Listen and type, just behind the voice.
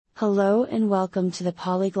Hello and welcome to the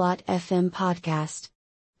Polyglot FM podcast.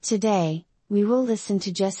 Today, we will listen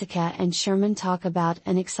to Jessica and Sherman talk about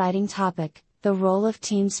an exciting topic, the role of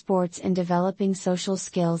team sports in developing social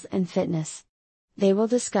skills and fitness. They will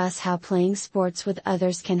discuss how playing sports with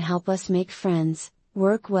others can help us make friends,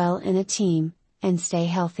 work well in a team, and stay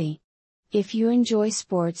healthy. If you enjoy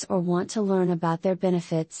sports or want to learn about their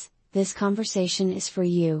benefits, this conversation is for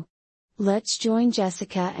you. Let's join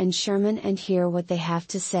Jessica and Sherman and hear what they have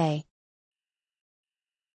to say.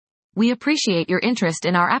 We appreciate your interest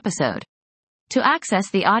in our episode. To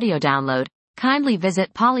access the audio download, kindly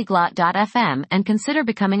visit polyglot.fm and consider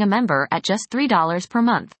becoming a member at just $3 per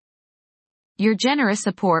month. Your generous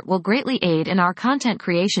support will greatly aid in our content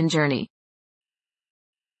creation journey.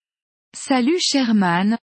 Salut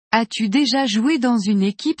Sherman, as-tu déjà joué dans une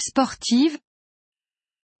équipe sportive?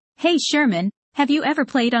 Hey Sherman, have you ever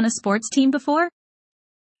played on a sports team before?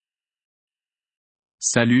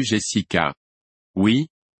 Salut Jessica. Oui,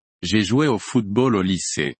 j'ai joué au football au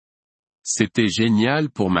lycée. C'était génial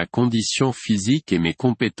pour ma condition physique et mes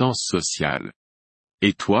compétences sociales.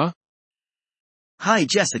 Et toi? Hi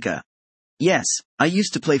Jessica. Yes, I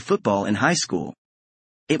used to play football in high school.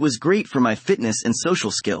 It was great for my fitness and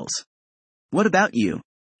social skills. What about you?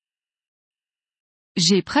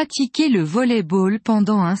 J'ai pratiqué le volleyball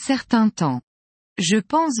pendant un certain temps. Je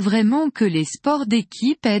pense vraiment que les sports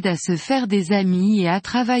d'équipe aident à se faire des amis et à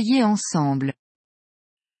travailler ensemble.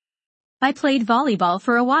 I played volleyball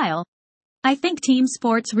for a while. I think team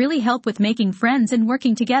sports really help with making friends and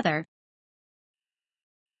working together.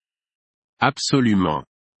 Absolument.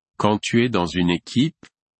 Quand tu es dans une équipe,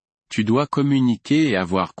 tu dois communiquer et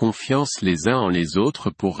avoir confiance les uns en les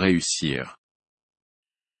autres pour réussir.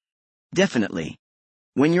 Definitely.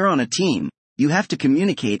 When you're on a team, you have to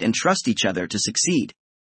communicate and trust each other to succeed.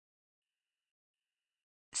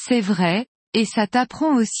 C'est vrai, et ça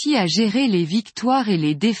t'apprend aussi à gérer les victoires et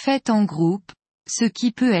les défaites en groupe, ce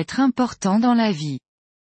qui peut être important dans la vie.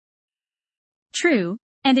 True,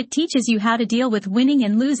 and it teaches you how to deal with winning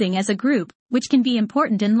and losing as a group, which can be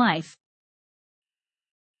important in life.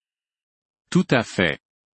 Tout à fait.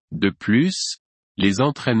 De plus, les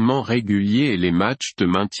entraînements réguliers et les matchs te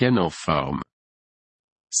maintiennent en forme.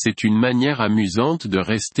 C'est une manière amusante de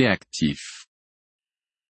rester actif.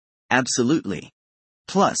 Absolutely.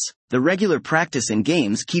 Plus, the regular practice and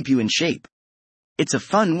games keep you in shape. It's a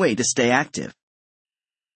fun way to stay active.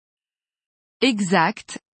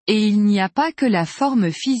 Exact, et il n'y a pas que la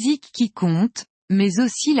forme physique qui compte, mais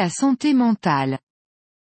aussi la santé mentale.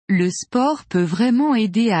 Le sport peut vraiment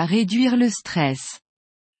aider à réduire le stress.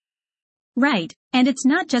 Right, and it's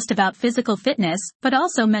not just about physical fitness, but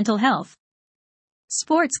also mental health.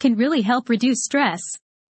 Sports can really help reduce stress.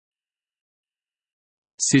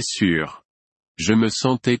 C'est sûr. Je me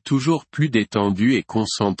sentais toujours plus détendu et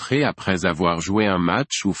concentré après avoir joué un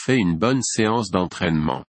match ou fait une bonne séance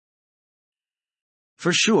d'entraînement.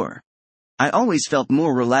 For sure. I always felt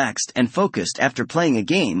more relaxed and focused after playing a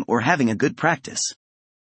game or having a good practice.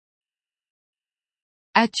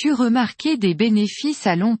 As-tu remarqué des bénéfices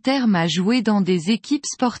à long terme à jouer dans des équipes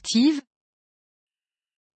sportives?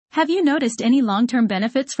 Have you noticed any long-term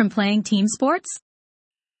benefits from playing team sports?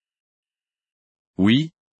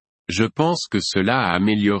 Oui. Je pense que cela a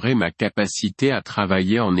amélioré ma capacité à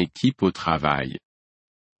travailler en équipe au travail.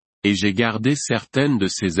 Et j'ai gardé certaines de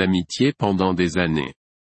ces amitiés pendant des années.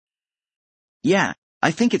 Yeah,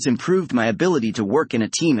 I think it's improved my ability to work in a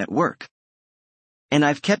team at work. And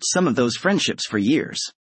I've kept some of those friendships for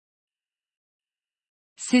years.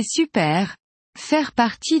 C'est super. Faire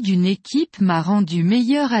partie d'une équipe m'a rendu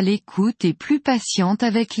meilleure à l'écoute et plus patiente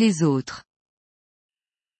avec les autres.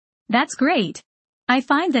 That's great. I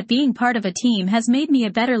find that being part of a team has made me a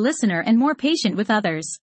better listener and more patient with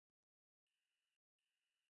others.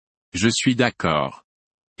 Je suis d'accord.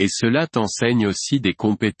 Et cela t'enseigne aussi des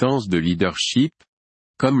compétences de leadership,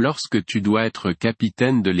 comme lorsque tu dois être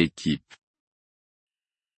capitaine de l'équipe.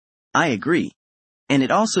 I agree. And it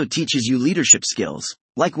also teaches you leadership skills,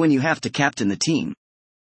 like when you have to captain the team.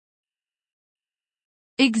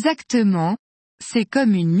 Exactement. C'est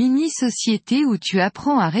comme une mini-société où tu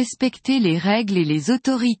apprends à respecter les règles et les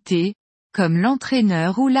autorités, comme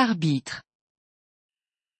l'entraîneur ou l'arbitre.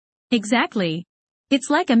 Exactly. It's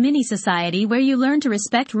like a mini-society where you learn to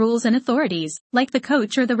respect rules and authorities, like the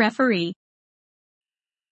coach or the referee.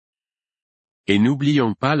 Et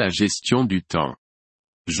n'oublions pas la gestion du temps.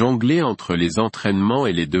 Jongler entre les entraînements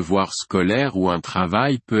et les devoirs scolaires ou un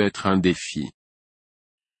travail peut être un défi.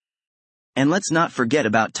 And let's not forget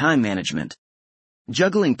about time management.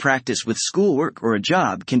 Juggling practice with schoolwork or a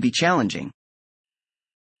job can be challenging.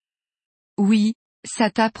 Oui, Ça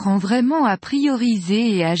t'apprend vraiment à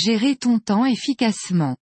prioriser et à gérer ton temps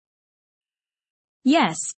efficacement.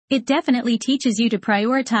 Yes, it definitely teaches you to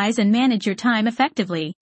prioritize and manage your time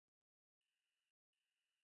effectively.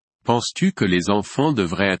 Penses-tu que les enfants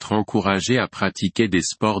devraient être encouragés à pratiquer des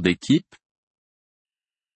sports d'équipe?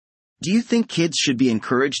 Do you think kids should be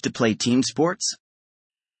encouraged to play team sports?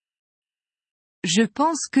 Je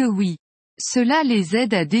pense que oui. Cela les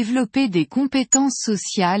aide à développer des compétences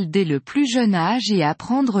sociales dès le plus jeune âge et à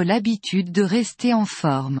prendre l'habitude de rester en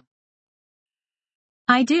forme.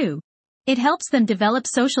 I do. It helps them develop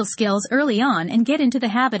social skills early on and get into the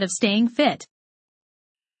habit of staying fit.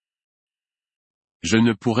 Je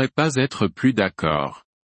ne pourrais pas être plus d'accord.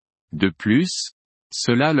 De plus,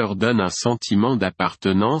 cela leur donne un sentiment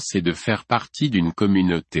d'appartenance et de faire partie d'une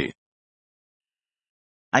communauté.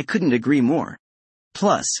 I couldn't agree more.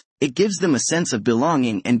 Plus, it gives them a sense of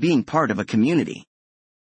belonging and being part of a community.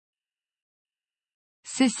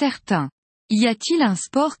 C'est certain. Y a-t-il un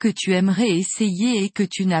sport que tu aimerais essayer et que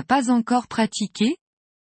tu n'as pas encore pratiqué?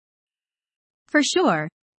 For sure.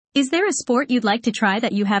 Is there a sport you'd like to try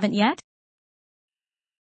that you haven't yet?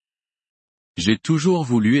 J'ai toujours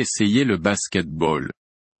voulu essayer le basketball.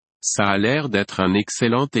 Ça a l'air d'être un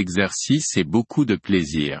excellent exercice et beaucoup de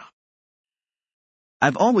plaisir.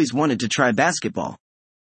 I've always wanted to try basketball.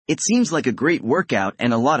 It seems like a great workout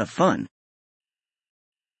and a lot of fun.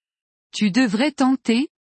 Tu devrais tenter.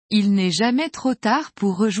 Il n'est jamais trop tard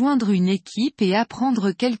pour rejoindre une équipe et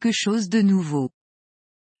apprendre quelque chose de nouveau.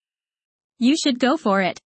 You should go for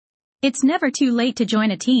it. It's never too late to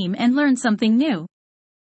join a team and learn something new.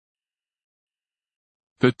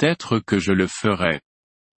 Peut-être que je le ferai.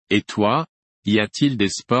 Et toi, y a-t-il des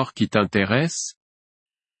sports qui t'intéressent?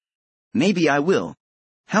 Maybe I will.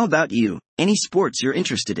 How about you, any sports you're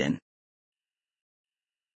interested in?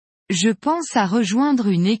 Je pense à rejoindre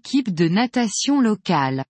une équipe de natation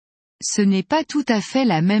locale. Ce n'est pas tout à fait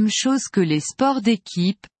la même chose que les sports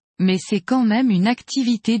d'équipe, mais c'est quand même une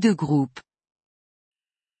activité de groupe.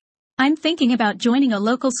 I'm thinking about joining a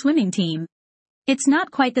local swimming team. It's not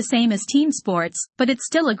quite the same as team sports, but it's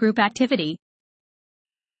still a group activity.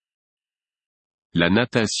 La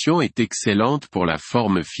natation est excellente pour la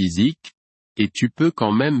forme physique, et tu peux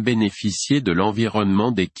quand même bénéficier de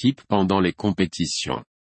l'environnement d'équipe pendant les compétitions.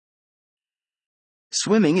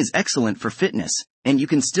 Swimming is excellent for fitness, and you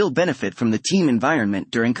can still benefit from the team environment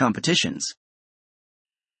during competitions.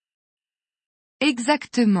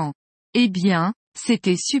 Exactement. Eh bien,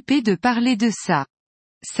 c'était super de parler de ça.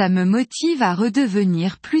 Ça me motive à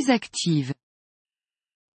redevenir plus active.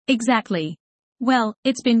 Exactly. Well,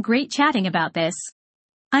 it's been great chatting about this.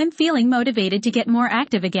 I'm feeling motivated to get more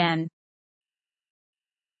active again.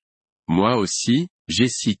 Moi aussi,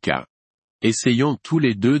 Jessica. Essayons tous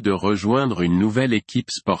les deux de rejoindre une nouvelle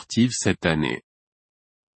équipe sportive cette année.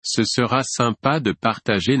 Ce sera sympa de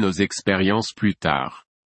partager nos expériences plus tard.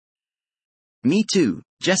 Me too,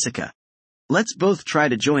 Jessica. Let's both try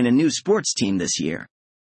to join a new sports team this year.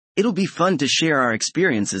 It'll be fun to share our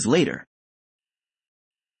experiences later.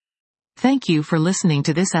 Thank you for listening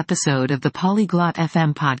to this episode of the Polyglot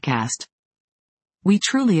FM podcast. We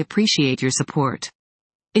truly appreciate your support.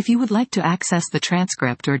 If you would like to access the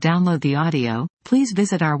transcript or download the audio, please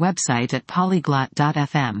visit our website at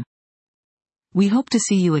polyglot.fm. We hope to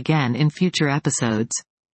see you again in future episodes.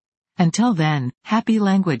 Until then, happy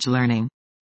language learning.